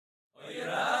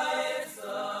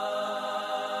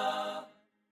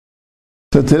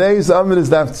So today's amud is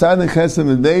Daf Tzaddik Chesem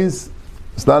and Days,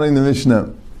 starting the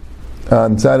Mishnah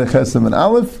on Tzaddik Chesem and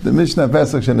Aleph, the Mishnah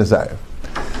Pesach Shenesarev.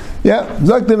 Yeah,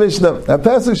 Zok the Mishnah,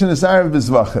 Pesach Shenesarev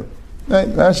B'Zvachim. Right,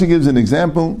 Rashi gives an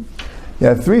example. You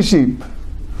have 3 sheep.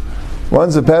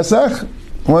 One's a Pesach,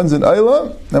 one's an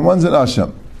Eilah, and one's an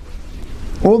Asham.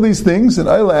 All these things, an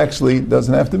Eilah actually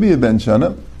doesn't have to be a Ben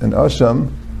Shana. An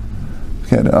Asham,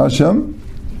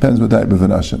 depends what type of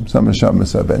an Asham. Some Asham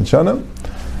is a Ben Shana.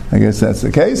 I guess that's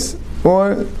the case.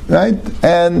 Or, right?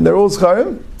 And they're all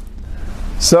Scharim.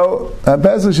 So,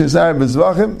 Pesach Shenesarev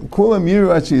B'Zvachim, Kulam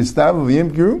Yiru Achi Yistavu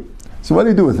V'Yimkiru. So what do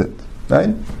you do with it?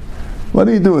 Right? What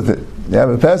do you do with it? You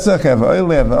have a Pesach, you have an Oil,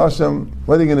 you have an Asham.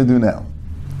 What are you going to do now?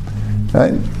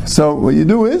 Right? So what you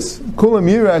do is, Kulam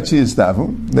Yiru Achi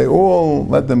Yistavu. They all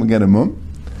let them get a mum.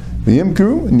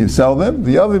 V'Yimkiru, and you sell them.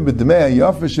 V'Yavi B'Demei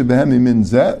HaYafash Shebehem Min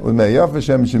Zeh, V'Mei Yafash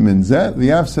Hem Shemin Zeh,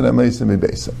 V'Yafsed HaMeisa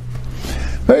Mibeisa.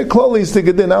 Very closely stick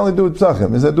it in, not only do with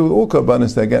Pesachim, is that do with all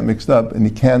Karbanos that get mixed up, and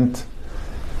you can't,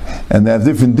 and they have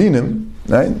different dinim,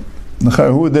 right? The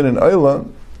Who did an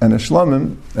Oila, and a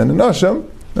Shlamim, and an Asham,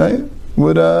 right?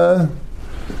 Would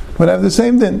have the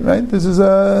same din, right? This is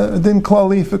a din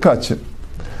klali for kachim,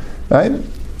 right?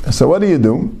 So what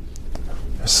do?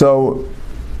 So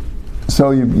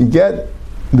you get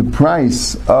the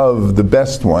price of the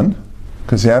best one,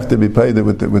 because you have to be paid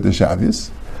with the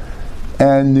Shavios,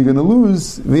 and you're going to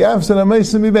lose the Avsad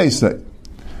HaMeisa Mibeisai.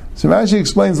 So Rashi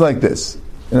explains like this.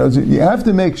 You have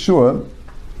to make sure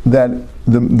that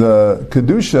the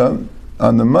Kedusha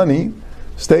on the money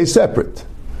stays separate.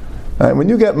 Right? When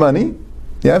you get money,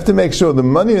 you have to make sure the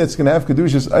money that's going to have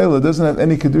Kedushas Eilah doesn't have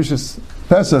any Kedushas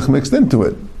Pesach mixed into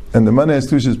it. And the money that's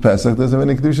Kedushas Pesach doesn't have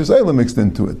any Kedushas Eilah mixed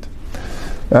into it.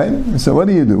 Right? So what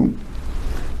do?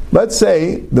 Let's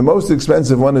say the most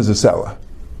expensive one is a seller.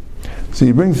 So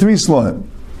you bring 3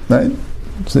 slime, right?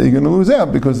 So you're going to lose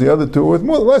out because the other 2 are worth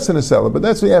more or less than a seller. But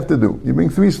that's what you have to do. You bring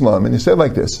 3 slime and you say it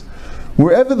like this: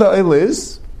 wherever the oil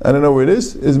is, I don't know where it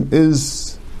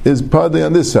is partly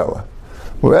on this seller.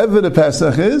 Wherever the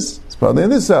Pesach is, it's partly on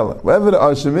this seller. Wherever the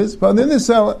Asham is, partly on this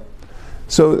seller.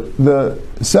 So the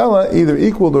seller either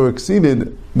equaled or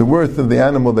exceeded the worth of the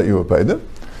animal that you were paid.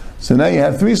 So now you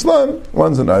have 3 slime.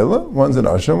 One's an Eilah, one's an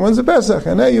Asham, one's a Pesach.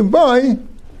 And now you buy.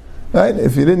 Right?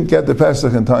 If you didn't get the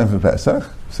Pesach in time for Pesach,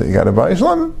 so you got to buy a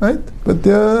shlamim, right? But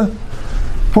the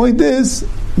point is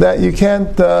that you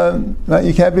can't be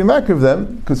makriv of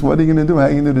them, because what are you going to do? How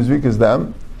are you going to do the zrikas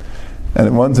dam? And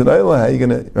if one's an oila, how are you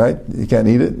going to, right? You can't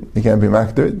eat it. You can't be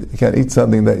makter. You can't eat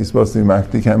something that you're supposed to be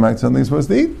makter. You can't makter something you're supposed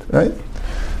to eat, right?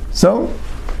 So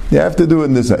you have to do it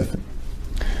in this way.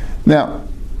 Now,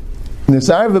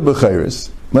 Nisar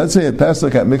v'b'chayris. Let's say a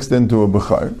Pesach got mixed into a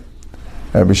b'char.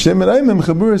 If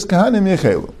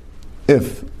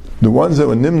the ones that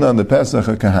were nimna on the Pesach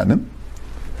are kahanim,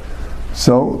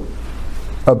 so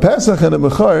a Pesach and a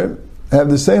Bechar have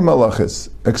the same halachas,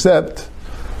 except,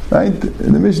 right,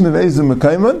 in the mission of Ezim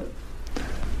Mekayman,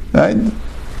 right,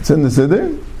 it's in the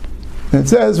Siddur, it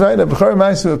says, right, a Bechar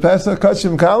Ma'aser a Pesach,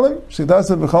 Kachim Kalim,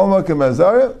 Shitasa B'chol Makim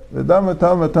Azara, V'dam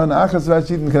Atam Atan Achas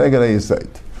V'achidin Keneged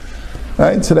HaYisait.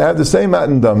 Right, so they have the same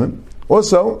matan damim.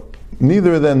 Also,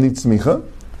 neither of them need smicha,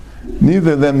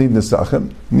 neither of them need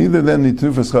nesachim, neither of them need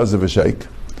trufas chaz of a sheik.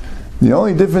 The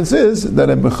only difference is that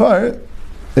a bechar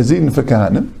is eaten for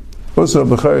kahanim, also a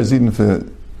bechar is eaten for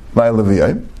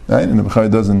ma'alaviyai, right? And a bechar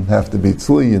doesn't have to be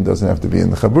tzli, and doesn't have to be in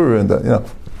the chabur, and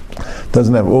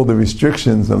doesn't have all the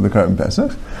restrictions of the Karban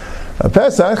Pesach. A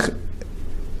Pesach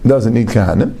doesn't need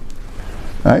kahanim,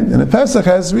 right? And a Pesach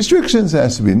has restrictions. It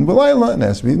has to be in B'layla, it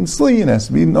has to be in tzli, it has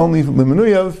to be in only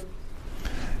limenuyav.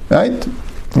 Right?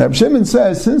 Rabbi Shimon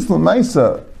says, since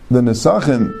L'maisa, the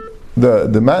Nesachim,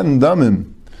 the Matan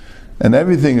Damim, and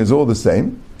everything is all the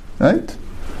same, right?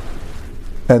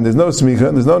 And there's no Smicha,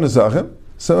 and there's no Nesachim,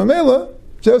 so Amela,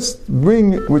 just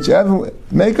bring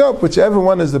make up whichever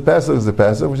one is the Pesach is the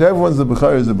Pesach, whichever one's the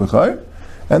Bechar is the Bechar,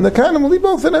 and the Kahanim will eat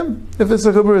both of them, if it's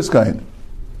a Chabur is Kain.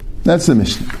 That's the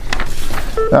Mishnah.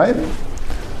 Right?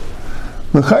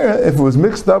 Bechar, if it was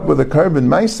mixed up with a Karban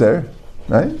Meiser,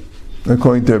 right?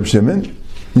 According to Rabbi Shimon,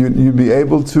 you'd be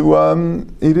able to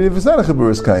eat it if it's not a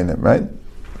chaburas kainim, right?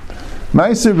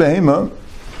 Ma'aser behema,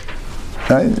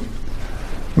 right?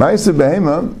 Ma'aser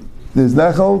behema is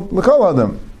nachal l'kol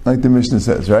adam, like the Mishnah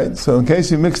says, right? So in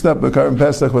case you mixed up a Karban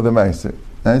Pesach with a ma'aser,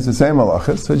 right? It's the same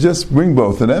halachas. So just bring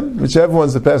both of them, whichever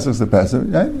one's the Pesach is the Pesach,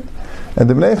 right? And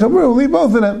the bnei chabur will eat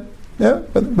both of them, yeah.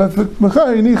 But for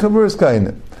bechar you need chaburas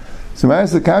kainim. So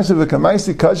ma'aser kasha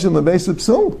v'kamaisi kasha l'beis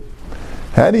psul.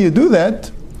 How do you do that?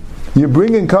 You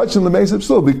bring in kach and l'meis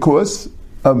psul because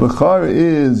a bechar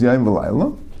is yain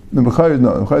v'layla, The B'char is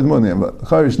more than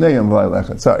B'char is Shnei Yom V'lai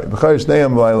Lechad. Sorry, B'char is Shnei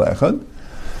Yom V'lai Lechad,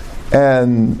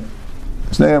 and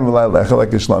Shnei Yom V'lai Lechad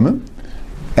like a Shlamim,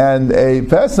 and a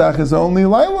Pesach is only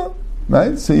Laila,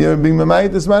 right? So you're being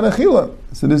Mamayit this Manachila.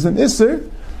 So there's an Isser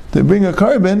to bring a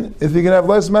carbon. If you can have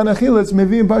less Manachila, it's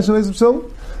Mevi and Pashal Leis Psul.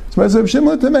 It's Reb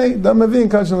Shimon Tamei, Dam Mevi and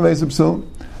Pashal Leis Psul.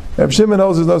 Reb Shimon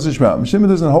holds there's no such problem. Shimon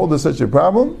doesn't hold there's such a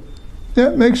problem. Yeah,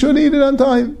 make sure to eat it on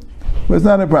time. But it's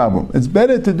not a problem. It's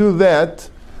better to do that,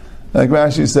 like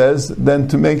Rashi says, than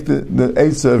to make the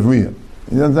Eitzah of Riyah.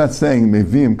 He's not saying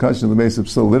Mevim Kashim Lebeis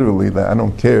Psul literally, that I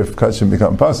don't care if Kashim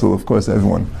become Pasul. Of course,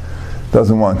 everyone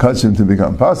doesn't want Kashim to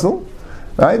become Pasul.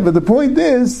 Right? But the point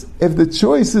is, if the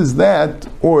choice is that,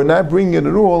 or not bringing it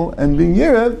at all, and being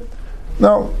Yerev,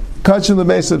 no, Kashim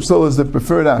Lebeis Psul is the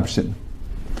preferred option.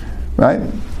 Right?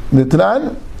 The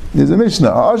Tanan, there's a Mishnah,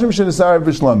 Ashim Shenisarav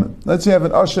B'Shlamim. Let's say you have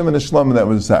an Ashim and a Shlamim that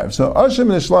was a Sarav. So Ashim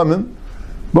and a Shlamim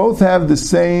both have the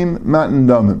same Matan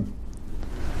Damim.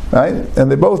 Right? And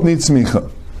they both need Smicha.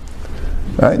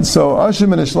 Right? So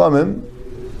Ashim and a Shlamim,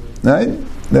 right?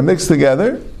 They're mixed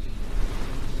together.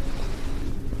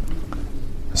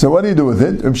 So what do you do with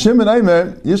it? Reb Shimon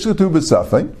Aimer, Yishchatu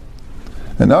B'Safai.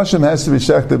 An Ashim has to be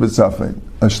Shechta B'Safai.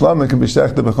 A Shlamim can be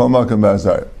Shechta B'Chol Malkim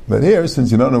B'Azar. But here,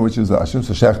 since you don't know which is Ashim,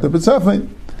 so Shechta B'Safai.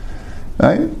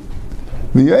 Right?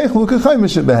 V'yeich Lukachai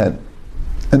Mishabehen.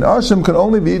 An Ashim can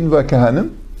only be eaten by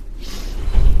Kahanim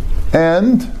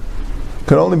and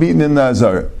can only be eaten in the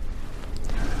Azara.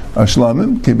 A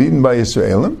Shlamim can be eaten by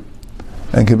Yisraelim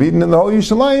and can be eaten in the whole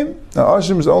Yishalayim. Now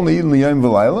Ashim is only eaten L'Yom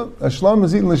V'Layla. A Shlamim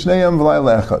is eaten L'Shnei Yom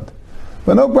V'Layla Echad.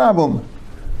 But no problem.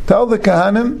 Tell the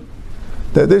Kahanim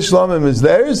that this Shlamim is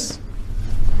theirs.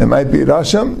 It might be an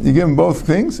Asham. You give them both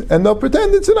things and they'll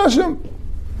pretend it's an Asham.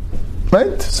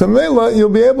 Right? So Mela, you'll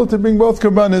be able to bring both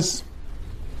Karbanis.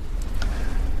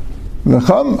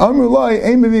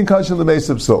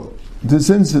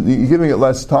 Since you're giving it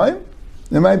less time,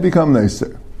 it might become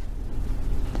nicer.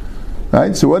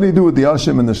 Right? So what do you do with the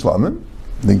Ashim and the Shlamim?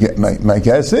 My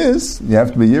guess is, you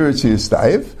have to be Yirat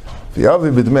Yistayev,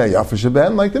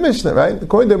 like the Mishnah, right?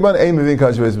 According to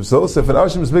Rabbi, so if an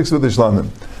Ashim is mixed with the Shlamim,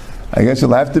 I guess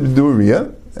you'll have to do a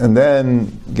Riyah, and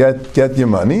then get your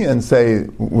money, and say,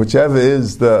 whichever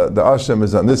is the Ashim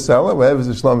is on this seller, whatever is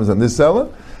the Shlamim is on this seller,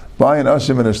 buy an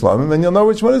Ashim and a Shlamim, and you'll know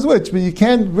which one is which. But you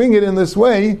can't bring it in this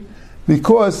way,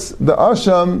 because the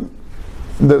Asham,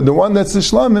 the one that's the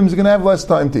Shlamim, is going to have less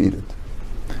time to eat it.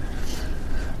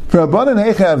 So what did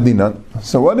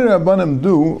Rabbanim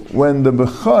do when the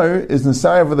Bechar is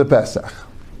Nisayah for the Pesach?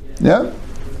 Yeah?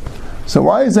 So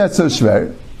why is that so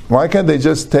shver? Why can't they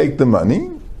just take the money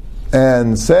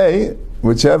and say,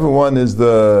 whichever one is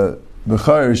the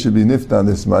Bechar should be nift on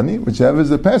this money, whichever is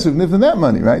the Pesach, nift on that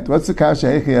money, right? What's the Kasha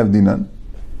Hechi Avdinan?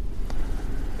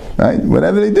 Right?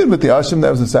 Whatever they did with the Ashim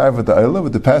that was Nisayah for the Eilah,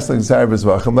 with the Pesach Nisayah for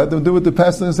Zvachim, let them do with the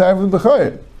Pesach Nisayah for the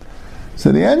Bechar.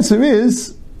 So the answer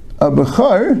is, a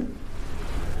Bechar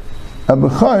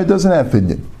doesn't have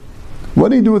pidyon. What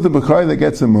do you do with the Bechar that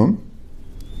gets a mum?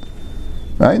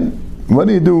 Right? What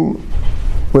do you do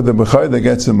with the Bechar that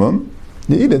gets a mum?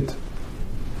 You eat it.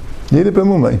 You eat it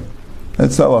b'mumay.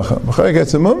 That's the halacha. Bechar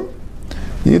gets a mum,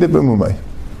 you eat it b'mumay.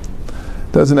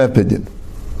 Doesn't have pidyon.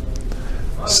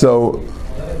 So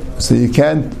you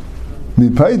can't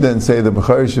be paid and say the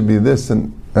Bechar should be this,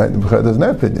 and right, the Bechar doesn't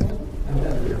have pidyon.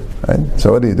 Right?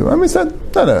 So what do you do? I mean, it's not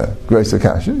a grace of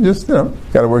kasha. Just, got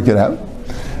to work it out.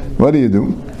 What do you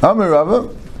do? Amar Rava,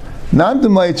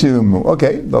 Nantum Laichirumu.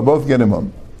 Okay, they'll both get him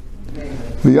on.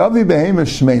 V'yavi behema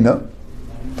shmeina.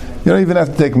 You don't even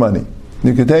have to take money.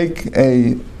 You could take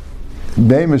a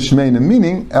behema shmeina,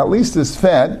 meaning at least as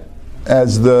fat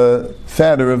as the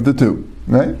fatter of the two.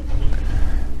 Right?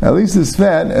 At least as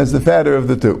fat as the fatter of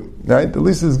the two. Right? At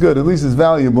least as good, at least as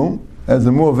valuable as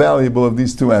the more valuable of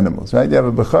these two animals, right? You have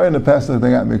a Bechar and a Pesach that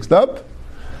got mixed up,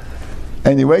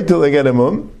 and you wait till they get a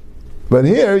mum. But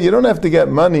here, you don't have to get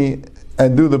money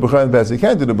and do the Bechar and Pesach. You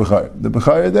can't do the Bechar. The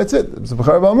Bechar, that's it. It's a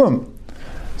Bechar b'mum.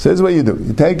 So here's what you do.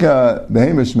 You take a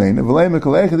Behemish Mein,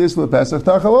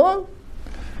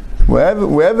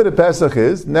 wherever the Pesach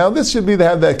is, now this should be to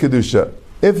have that Kedusha.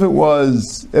 If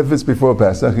it's before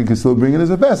Pesach, you can still bring it as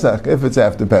a Pesach. If it's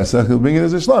after Pesach, you'll bring it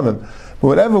as a Shlamim. But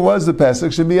whatever was the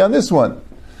Pesach should be on this one.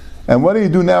 And what do you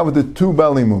do now with the two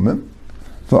Bali Mumim?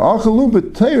 For Achalu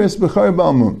b'Teiris b'Char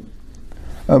Balmum.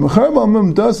 A B'Char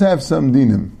Balmum does have some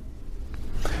dinim.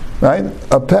 Right?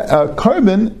 A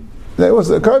carbon, there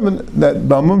was a carbon that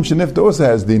Balmum Shenifta also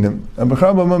has dinim. A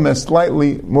B'Char Balmum has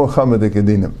slightly more chamadik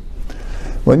dinim.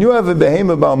 When you have a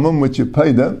Behema Balmum which you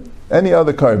paida, any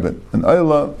other carbon, an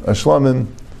Ayla, a Shlamim,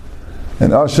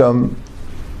 an Asham,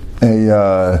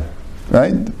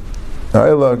 right?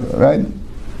 right?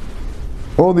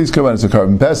 All these korbanos are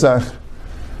carbon Pesach,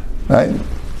 right?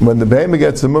 When the behemoth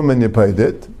gets a mum and you paid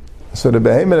it, so the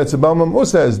behemoth that's a balmum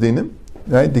also has dinim,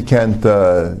 right? You can't.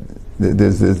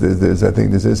 There's I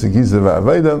think there's a gizav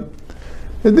aveda,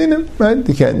 dinim, right?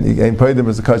 You ain't paid them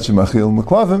as a kachim achil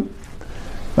meklavim,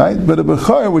 right? But a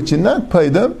bechar which you're not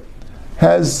paid them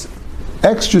has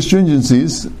extra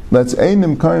stringencies. That's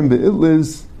einim karim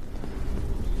be'itlis,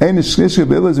 einish nishka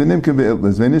be'itlis, v'nimka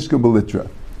be'itlis, v'nishka be'litra.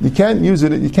 You can't use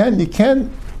it. You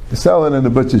can't sell it in a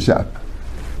butcher shop,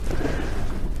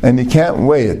 and you can't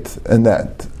weigh it. And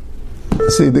that.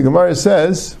 See, the Gemara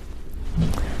says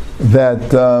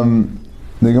that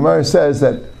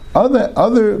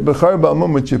other bechar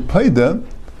ba'amum which you paid them.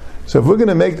 So if we're going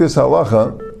to make this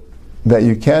halacha that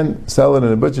you can't sell it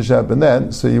in a butcher shop and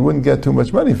that, so you wouldn't get too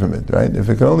much money from it, right? If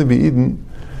it can only be eaten,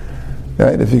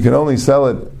 right? If you can only sell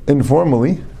it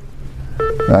informally,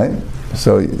 right?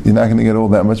 So you're not going to get all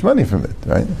that much money from it,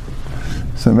 right?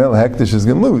 So Mel Hektish is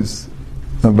going to lose.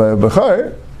 But by a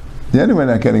bechar, you're anyway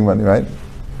not getting money, right?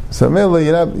 So Mel,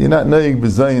 you're not noyig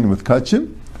b'zayin with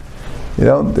kachim.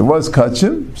 There was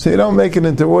kachim, so you don't make it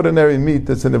into ordinary meat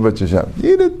that's in the butcher shop.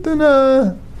 You eat it in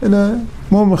a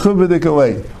more mechubadik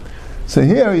way. So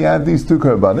here you have these two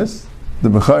korbanos, the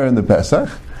bechar and the pesach.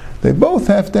 They both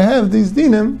have to have these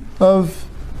dinim of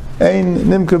ein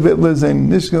nimka bitlis, ein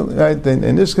nishkat, right? Ein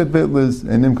nishkat bitlis,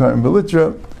 ein nimka and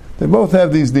belitra. They both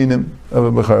have these dinim of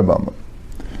a bechar bama.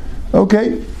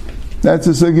 Okay, that's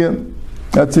the sugya.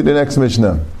 That's it. The next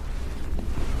mishnah.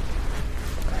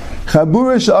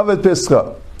 Chabura she'avet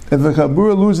pescha. If a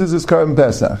chabura loses his carbon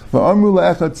pesach, v'amru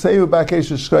le'echad seyu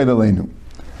b'akesh shchayt aleinu.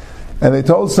 And they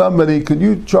told somebody, could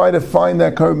you try to find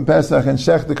that carbon pesach and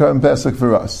shech the carbon pesach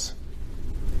for us?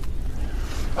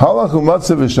 Halach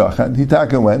u'matzav v'shachan.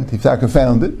 Hitaka went, Hitaka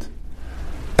found it,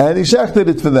 and he shechted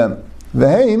it for them.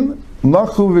 V'heim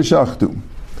lachu v'shachtu.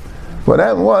 What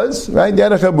happened was, right, you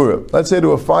had a chabura. Let's say there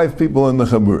were 5 people in the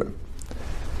chabura.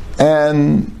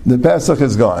 And the pesach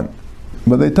is gone.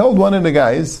 But they told one of the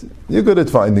guys, you're good at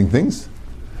finding things.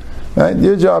 Right?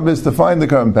 Your job is to find the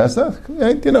carbon pesach.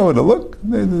 Right? You know where to look.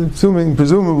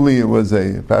 Presumably it was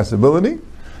a possibility.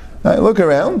 Right? Look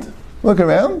around.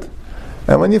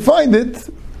 And when you find it,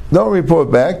 don't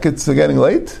report back. It's getting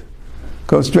late.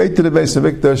 Go straight to the base of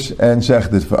Mikdash and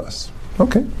shecht it for us.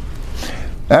 Okay.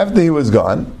 After he was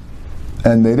gone,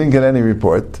 and they didn't get any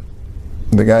report,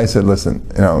 the guy said, listen,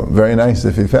 very nice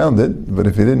if he found it, but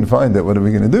if he didn't find it, what are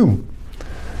we going to do?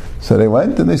 So they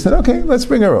went and they said, okay, let's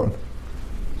bring our own.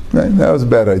 Right? That was a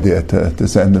bad idea to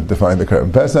send them to find the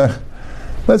carbon pesach.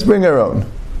 Let's bring our own.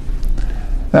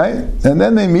 Right? And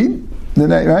then they meet,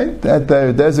 right, at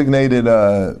their designated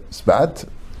spot,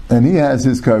 and he has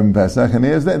his carbon pesach, and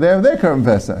they have their carbon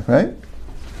pesach, right?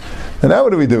 And now what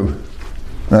do we do?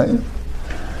 Right?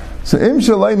 So im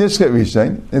shalai nishket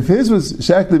rishain, if his was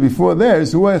shechted before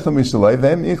theirs, hu eichel mishalai,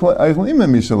 v'hem eichel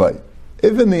imem mishalai.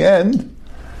 If in the end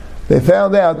they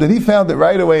found out that he found it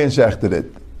right away and shechted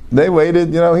it, they waited.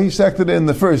 He shechted it in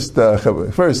the first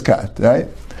cut, right?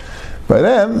 By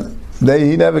them,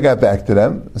 he never got back to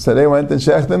them, so they went and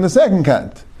shechted in the second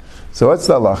cut. So what's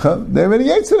the halacha? They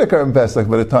already ate to the carbon pesach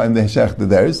by the time they shechted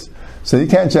theirs. So you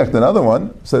can't check another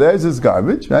one. So there's his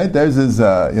garbage, right? There's his,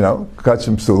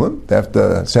 kachim psulim. They have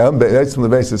to sell it's on the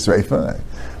basis reifa. I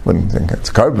wouldn't think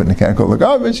it's carbon. You can't call it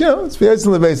garbage. It's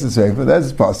on the basis reifa.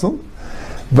 That's possible.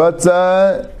 But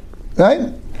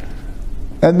right,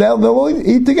 and they'll all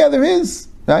eat together his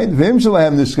right. Vim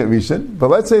shalahem nishkat rishon. But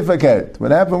let's say faket.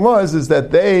 What happened is that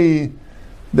they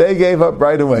gave up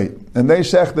right away, and they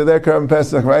shechted their carbon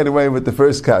pesach right away with the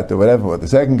first cut or whatever, with the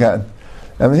second cut.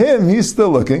 And he's still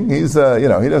looking. He's, he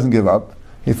doesn't give up.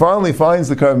 He finally finds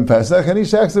the carbon pesach and he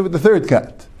shechs it with the third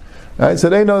cut. Right? So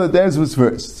they know that theirs was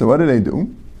first. So what do they do?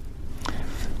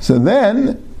 So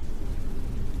then,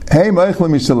 hey, okay,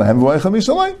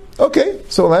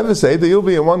 so we'll have a say that you'll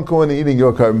be in one corner eating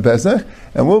your carbon pesach,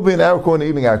 and we'll be in our corner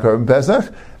eating our carbon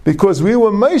pesach, because we were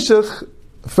meishach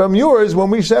from yours when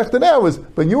we shechted ours,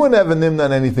 but you were never nimna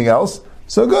on anything else.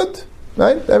 So good,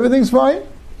 right? Everything's fine.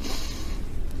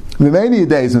 Remaining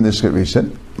days in the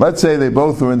Shkirishon, let's say they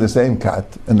both were in the same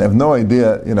cut and they have no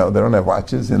idea, they don't have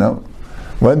watches,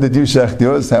 When did you shecht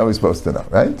yours? How are we supposed to know,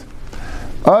 right?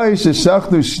 Not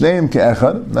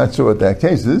sure what that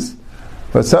case is,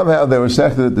 but somehow they were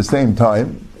shechted at the same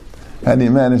time. How do you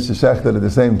manage to shecht it at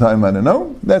the same time? I don't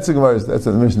know. That's what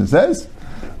the Mishnah says.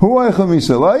 He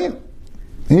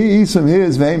eats from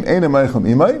his vein, Einam Eichel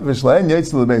Imai, V'shlein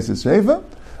Yetzel L'Beis Shreifa,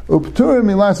 Upturim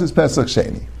Milasus Pesach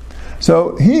Sheni.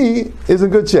 So he is in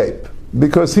good shape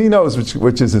because he knows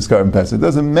which is his carbon pesach. It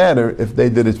doesn't matter if they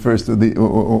did it first or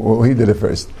he did it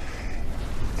first.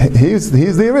 He's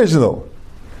the original.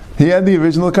 He had the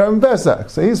original Karban Pesach,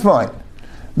 so he's fine.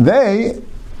 They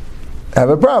have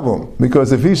a problem,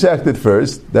 because if he shechted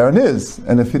first, they're on his,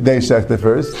 and if they shechted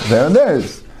first, they're on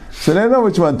theirs. So they don't know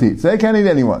which one to eat. So they can't eat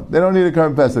anyone. They don't need a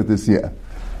Karban Pesach this year.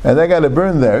 And they got to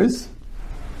burn theirs.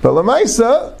 But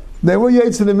Lamaisa, they will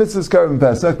yates in the mitzvah's Karban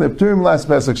Pesach. They're Pturim last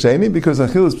Pesach Sheni, because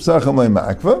Achil is Pesachim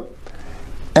Le'Makva.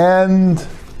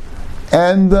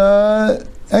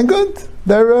 And good.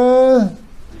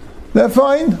 They're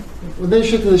fine. Well, they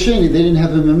shifted the Sheni, they didn't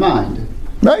have him in mind.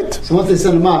 Right. So once they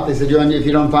sent him off, they said, if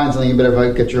you don't find something, you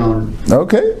better get your own.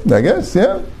 Okay, I guess,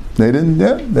 yeah. They didn't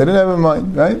have in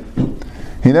mind, right?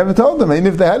 He never told them, even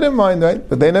if they had in mind, right?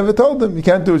 But they never told them, you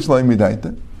can't do it shleim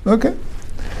midaita. Okay.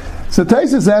 So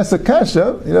Taisus asks a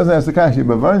kasha, he doesn't ask the kasha,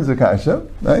 but Varn's a kasha,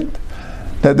 right?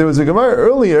 That there was a Gemara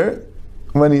earlier,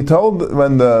 when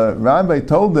the Rabbi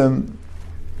told him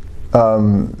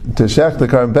to shech the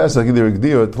Karban Pesach, either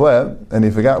Gdi or Tleb, and he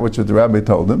forgot which the Rabbi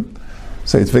told him.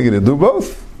 So he figured to do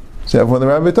both. So when the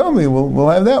Rabbi told me, we'll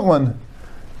have that one.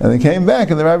 And they came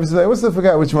back, and the Rabbi said, I must have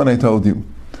forgot which one I told you.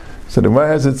 So the Gemara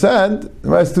has it said,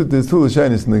 there's two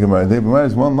Lashonos in the Gemara. The Gemara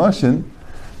has one Lashon,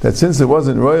 that since it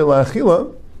wasn't Royal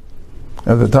Achila,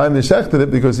 at the time they shechted it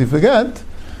because he forgot,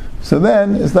 so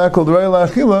then it's not called Royal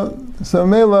Achila, so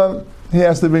Mela, he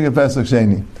has to bring a Pesach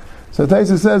Sheni. So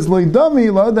Taisa says,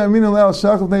 Leidami, lo adamina le'al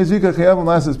shachal teizika chayav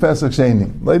l'asas Pesach Sheni.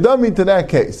 Leidami to that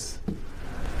case.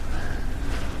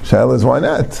 Shaila is, why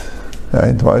not?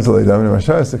 Right? Why is it Leidami?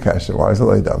 Rasha is the kasha. Why is it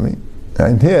Leidami?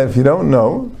 And here, if you don't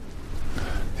know,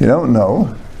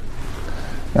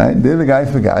 right? There the guy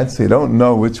forgot, so you don't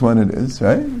know which one it is,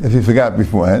 right? If you forgot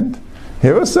beforehand.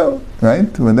 Here also,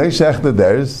 right? When they shechted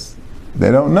theirs,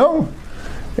 they don't know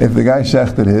if the guy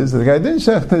shechted his or the guy didn't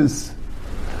shecht his.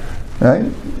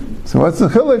 Right? So what's the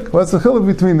chiluk? What's the chiluk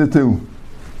between the two?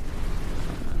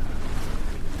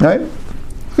 Right?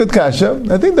 Good kasha.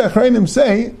 I think the Aharonim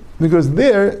say, because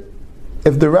there,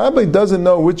 if the rabbi doesn't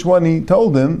know which one he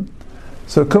told him,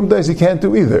 so kumtais he can't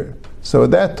do either. So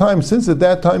at that time, since at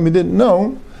that time he didn't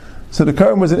know, so the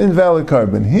carbon was an invalid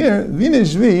carbon. Here,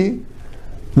 Vinishvi,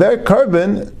 their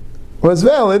carbon was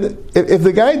valid. If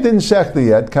the guy didn't shechta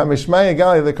yet, Kamishmaya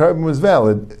Gali, the carbon was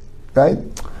valid, right?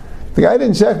 The guy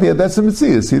didn't shechta yet, that's a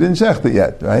Metzias, he didn't shechta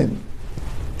yet, right?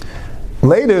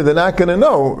 Later, they're not going to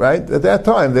know, right? At that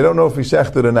time, they don't know if he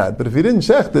shechted or not. But if he didn't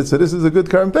shecht it, so this is a good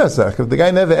Karban Pesach. If the guy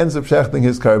never ends up shechting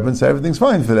his carbon, so everything's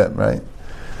fine for them, right?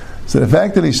 So the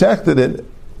fact that he shechted it,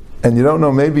 and you don't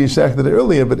know, maybe he shechted it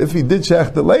earlier, but if he did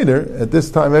shecht it later, at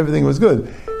this time everything was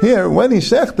good. Here, when he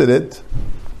shechted it,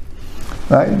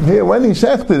 right? Here, when he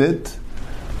shechted it,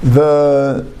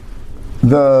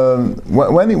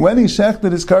 when he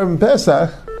shechted his Karban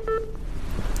Pesach,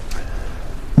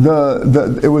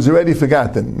 it was already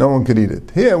forgotten. No one could eat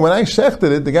it. Here, when I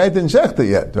shechted it, the guy didn't shecht it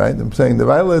yet, right? I'm saying the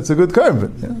violet, it's a good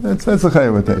carbon. Yeah? That's the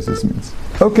chayv what this means.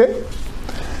 Okay.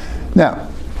 Now,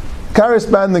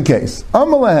 corresponding case.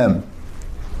 Amalahem.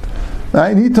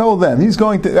 Right? He told them, he's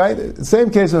going to, right?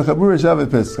 Same case of Chabur Shavet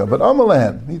Pesach, but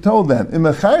Amalahem, he told them,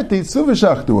 Imecharti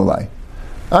tzuvashachtu alai.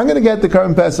 I'm going to get the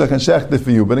Karban Pesach and shecht it for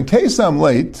you, but in case I'm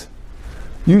late,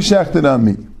 you shecht it on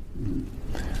me.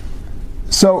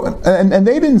 So, and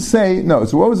they didn't say, no,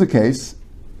 so what was the case?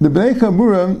 The Bnei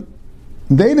Chaburim,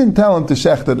 they didn't tell him to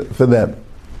shecht it for them.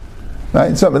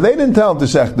 Right? So, but they didn't tell him to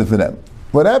shecht it for them.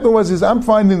 What happened was, I'm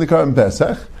finding the Karban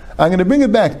Pesach, I'm going to bring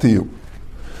it back to you.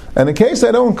 And in case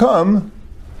I don't come,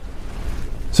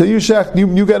 so you shecht,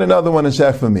 you get another one and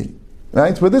shecht for me.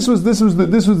 Right? But this was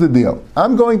the deal.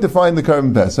 I'm going to find the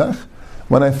Karban Pesach.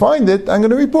 When I find it, I'm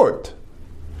going to report.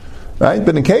 Right?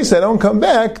 But in case I don't come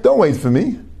back, don't wait for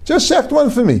me. Just shecht one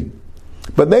for me.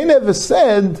 But they never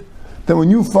said that when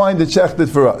you find it, shecht it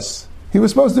for us. He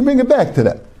was supposed to bring it back to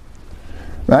them.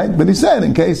 Right? But he said,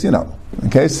 in case I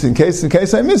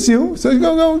miss you, so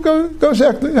go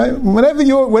shecht it. Right?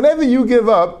 Whenever you give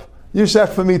up, you shecht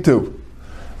for me too.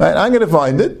 Right? I'm going to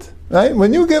find it. Right?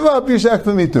 When you give up, you shecht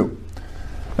for me too.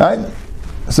 Right?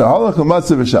 So halach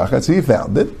u'matzah v'shachat, so he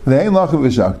found it. They ain't lacha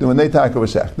v'shachta, when they taka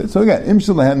v'shachta. So again, im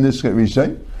shalahem nishchet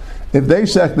rishon. If they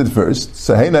shechted first,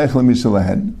 so hey neichel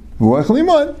mishalahen, v'oichel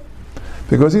iman,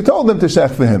 because he told them to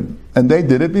shech for him, and they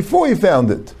did it before he found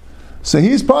it. So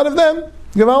he's part of them.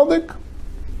 Gevaldik.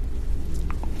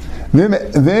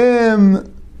 V'im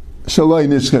shalai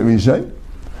nishchet rishon,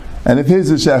 and if his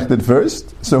is shechted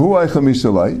first, so hu eichel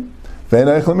mishalai, v'ein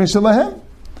eichel mishalahen,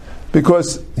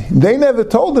 because they never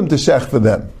told him to shech for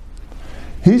them.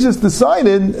 He just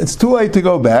decided it's too late to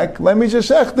go back. Let me just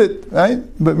shecht it, right?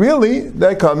 But really,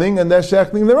 they're coming and they're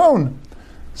shechting their own.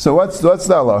 So what's the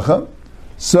halacha?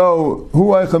 So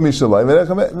who eicha mishalai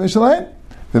v'eicha mishalai?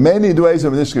 V'meini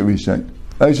du'ezim nishka rishon.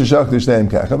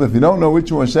 If you don't know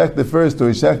which one shechted first or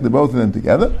he shechted both of them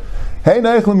together,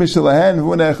 that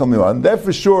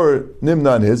for sure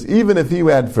Nimnan is, even if he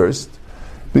had first,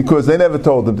 because they never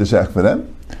told him to shech for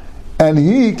them. And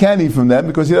he can't eat from them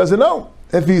because he doesn't know.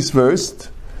 If he's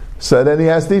first, so then he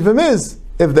has to eat from his.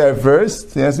 If they're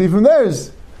first, he has to eat from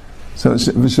theirs. So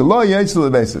V'shallah yaitzel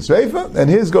the basis reifa, and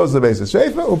his goes to the basis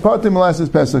reifa, upatim lasis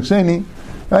pesach sheni.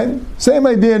 Right? Same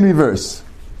idea in reverse.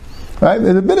 Right?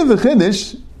 There's a bit of a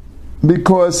chiddush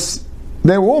because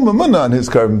they were all mamunah on his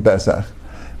Korban Pesach.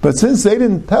 But since they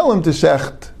didn't tell him to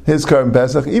shecht his Korban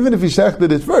Pesach, even if he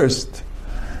shechted it first,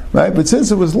 right? But since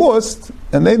it was lost,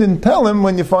 and they didn't tell him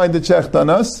when you find the shecht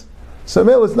on us,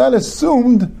 so it's not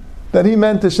assumed that he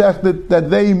meant to shecht it,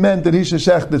 that they meant that he should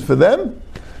shecht it for them.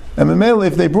 And Mamela,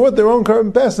 if they brought their own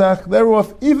Korban Pesach, they're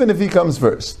off even if he comes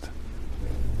first.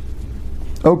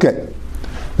 Okay.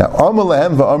 Now,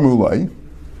 Amalahem va'amulai.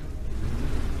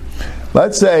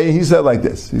 Let's say he said like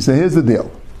this. He said, here's the deal.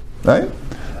 Right?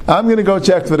 I'm going to go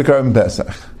check for the Korban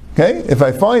Pesach. Okay? If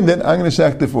I find it, I'm going to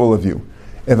shecht it for all of you.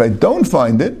 If I don't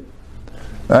find it,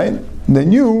 right,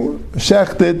 then you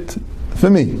shecht it for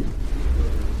me.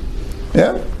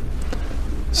 Yeah?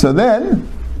 So then,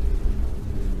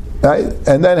 right,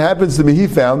 and then happens to be he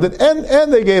found it,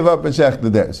 and they gave up and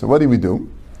shechted there. So what do we do?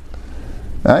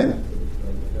 Right?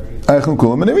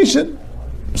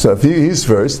 So if he's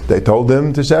first, they told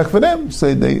him to shech for them.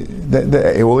 So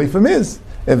they will eat from his.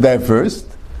 If they're first,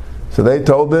 so they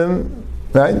told him,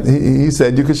 right? He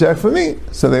said you could shech for me.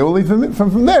 So they will eat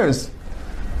from theirs.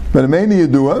 But Ameni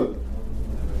Yedua,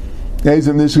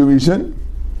 Ezim Nishku Rishon,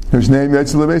 whose name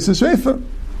Yetzel Beis Shreifa.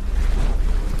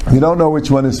 You don't know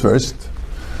which one is first,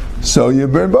 so you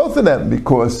burn both of them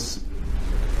because,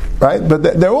 right? But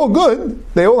they're all good.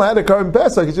 They all had a Korban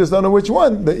Pesach. You just don't know which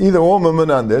one. They're either all mamun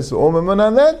on this or all mamun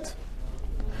on that.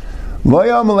 Lo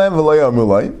yamalem v'lo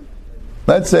yamulay.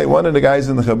 Let's say one of the guys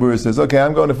in the Chabura says, "Okay,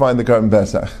 I'm going to find the Korban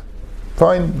Pesach."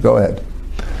 Fine, go ahead.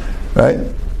 Right?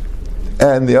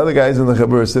 And the other guys in the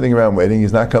Chabura are sitting around waiting.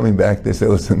 He's not coming back. They say,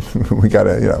 "Listen, we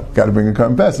gotta bring a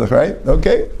Korban Pesach, right?"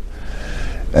 Okay.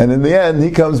 And in the end,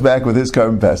 he comes back with his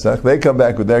Korban Pesach. They come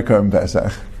back with their Korban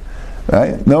Pesach.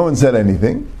 Right? No one said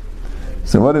anything.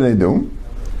 So what do they do?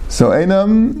 So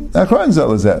Einam Aharon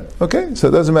Zalazet. Okay, so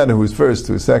it doesn't matter who's first,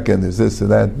 who's second, is this or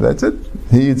that. That's it.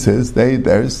 He eats his, they eat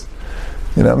theirs.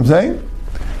 You know what I'm saying?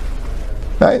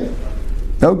 Right?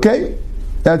 Okay,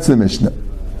 that's the Mishnah.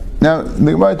 Now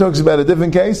the Gemara talks about a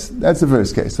different case. That's the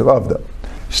first case of Avda.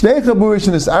 Shnei Chaburis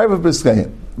in this Arva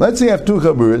B'Schayim. Let's say you have two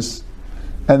Chaburis,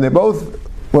 and they both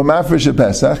were mafresh a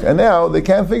Pesach, and now they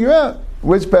can't figure out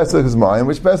which Pesach is mine,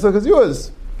 which Pesach is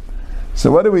yours. So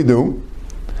what do?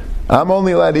 I'm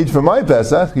only allowed to eat from my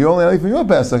Pesach, you only allowed to eat from your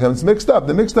Pesach, and it's mixed up.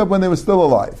 They're mixed up when they were still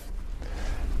alive.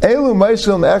 Elu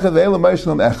Maishlam Echad, Elu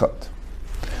Maishlam Echad.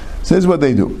 So here's what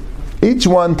they do. Each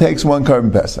one takes one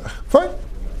Korban Pesach. Fine.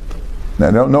 Now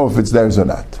I don't know if it's theirs or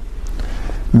not.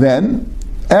 Then,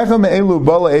 Echam Elu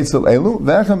Bala Eitzel Elu,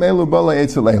 Vecham Elu Bala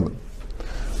Eitzel Elu.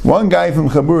 One guy from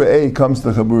Chabura A comes to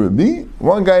Chabura B.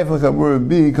 One guy from Chabura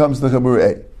B comes to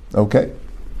Chabura A. Okay?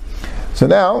 So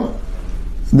now,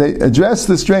 they address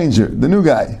the stranger, the new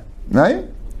guy. Right?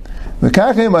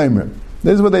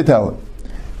 This is what they tell him.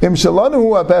 Im shalanu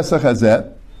hu ha-Pesach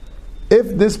hazeh.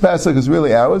 If this Pesach is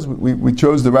really ours, we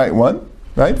chose the right one,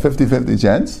 right? 50-50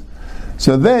 chance.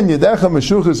 So then, Yedecha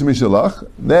Meshuchas Mishalach,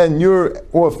 then you're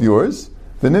off yours.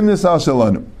 V'nimnis al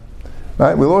shalanu.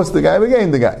 Right? We lost the guy, we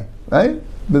gained the guy. Right?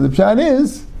 But the pshat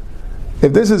is,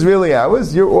 if this is really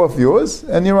ours, you're off yours,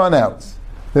 and you're on ours.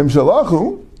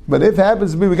 V'mshalahu, but if it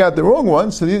happens to be we got the wrong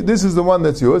one, so this is the one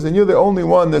that's yours, and you're the only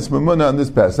one that's mamunah on this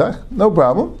Pesach, no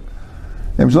problem.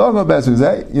 So we're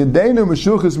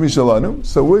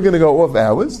going to go off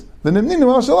ours. So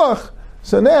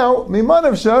now,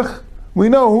 Mimanav Shach, we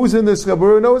know who's in this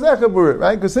Chabur, knows that Chabur,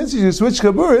 right? Because since you switch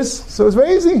Chaburis, so it's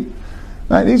very easy.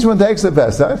 Right? Each one takes the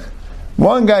Pesach.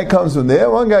 One guy comes from there,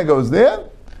 one guy goes there,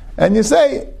 and you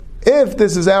say, if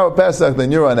this is our Pesach,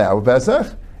 then you're on our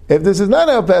Pesach. If this is not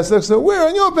our Pesach, so we're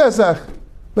on your Pesach.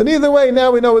 But either way,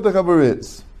 now we know what the Chabur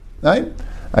is. Right?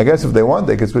 I guess if they want,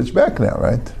 they could switch back now,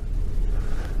 right?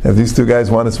 If these two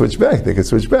guys want to switch back, they could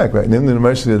switch back, right? They only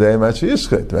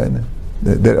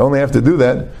have to do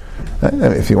that. Right? I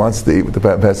mean, if he wants to eat with the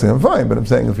Pesach, I'm fine. But I'm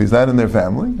saying if he's not in their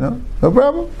family, no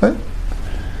problem. Right?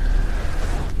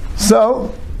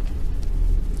 So,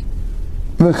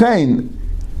 v'chein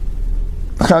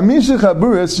chamisha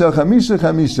chaburas shel chamisha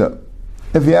chamisha.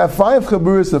 If you have 5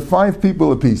 chaburas of 5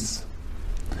 people apiece,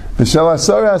 v'shel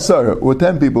asara asara, or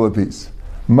 10 people apiece,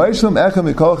 ma'ishlam echem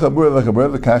mikol chabura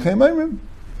v'chabura v'kachem ma'imrim.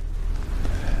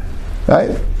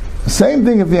 Right? Same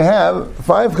thing if you have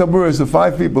 5 chaburas with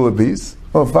 5 people apiece,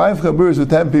 or 5 chaburas with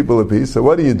 10 people apiece. So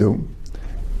what do?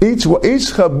 Each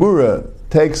chabura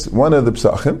takes one of the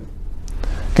Pesachim.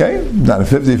 Okay? Not a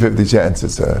 50-50 chance,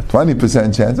 it's a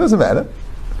 20% chance, doesn't matter.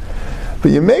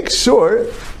 But you make sure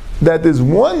that there's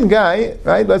one guy,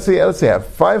 right? Let's say I have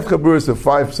 5 chaburas of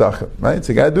 5 Pesachim, right?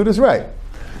 So you got to do this right.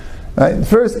 Right?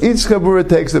 First, each chabura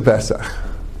takes a Pesach.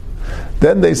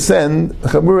 Then they send,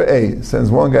 chabura A sends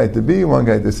one guy to B, one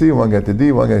guy to C, one guy to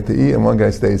D, one guy to E, and one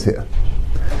guy stays here.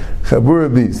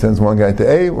 Chabura B sends one guy to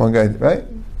A, one guy, right?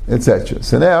 Etc.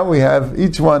 So now we have,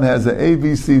 each one has an A,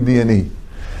 B, C, D, and E.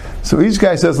 So each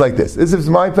guy says like this: this is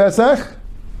my Pesach,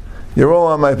 you're all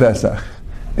on my Pesach.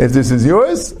 If this is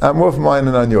yours, I'm off mine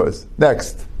and on yours.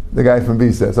 Next, the guy from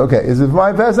B says, okay, is this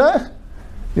my Pesach?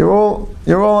 You're all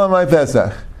on my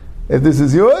Pesach. If this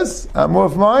is yours, I'm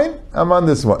off mine, I'm on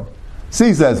this one.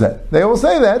 C says that. They all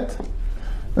say that.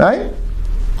 Right?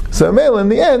 So in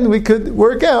the end, we could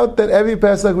work out that every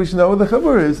Pesach we should know what the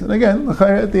chabur is. And again,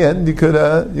 at the end,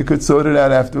 you could sort it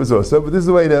out afterwards also. But this is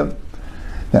the way to...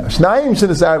 Now, Shnayim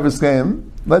shenesar v'skeim.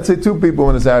 Let's say 2 people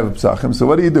in a Pesachim. Pesachim. So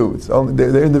what do? It's only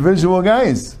they're individual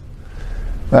guys.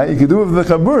 Right? You could do it with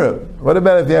the chabura. What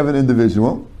about if you have an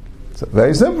individual? So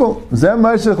very simple. Zem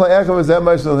mashach la'echad v'zem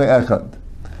mashach la'echad.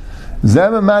 The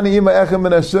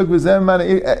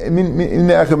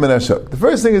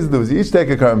first thing is to do is you each take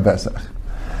a Karban Pesach.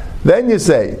 Then you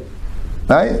say,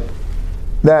 right,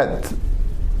 that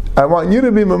I want you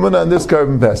to be Mamunah on this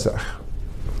Karban Pesach.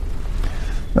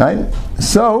 Right?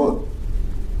 So,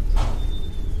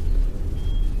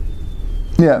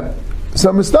 yeah.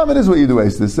 So Mustamid is what you do,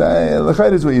 Estes.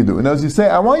 L'chayt is what you do. And as you say,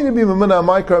 I want you to be Mamunah on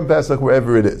my Karban Pesach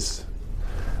wherever it is.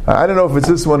 I don't know if it's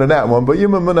this one or that one, but you're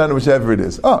Mamunah on whichever it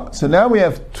is. So now we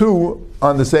have 2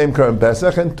 on the same Karban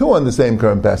Pesach and 2 on the same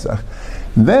Karban Pesach.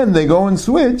 Then they go and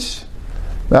switch,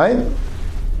 right?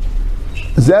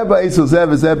 Zeh ba'isel zeh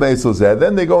v'zeh ba'isel zeh.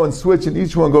 Then they go and switch and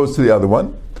each one goes to the other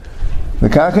one. The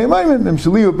kachei maimin, im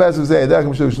shaliu Pesach zeh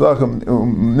yadachim shalachim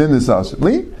nimnisal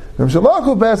shali. Im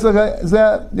shalachu Pesach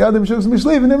zeh yadim shus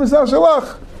mishliv nimnisal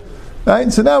shalach.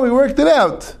 Right? So now we worked it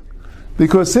out.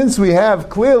 Because since we have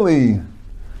clearly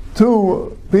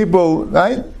 2 people,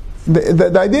 right?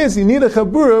 The idea is you need a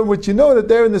chabura, which you know that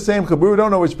they're in the same chabura,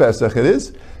 don't know which Pesach it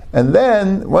is. And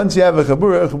then, once you have a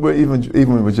chabura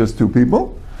even with just 2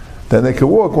 people, then they can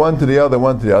walk one to the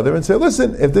other, and say,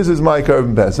 listen, if this is my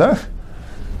Karban Pesach,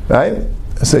 right?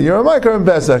 So you're on my Karban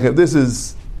Pesach. If this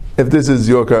is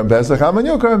your Karban Pesach, I'm on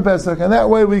your Karban Pesach. And that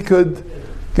way we could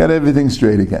get everything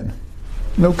straight again.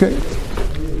 Okay.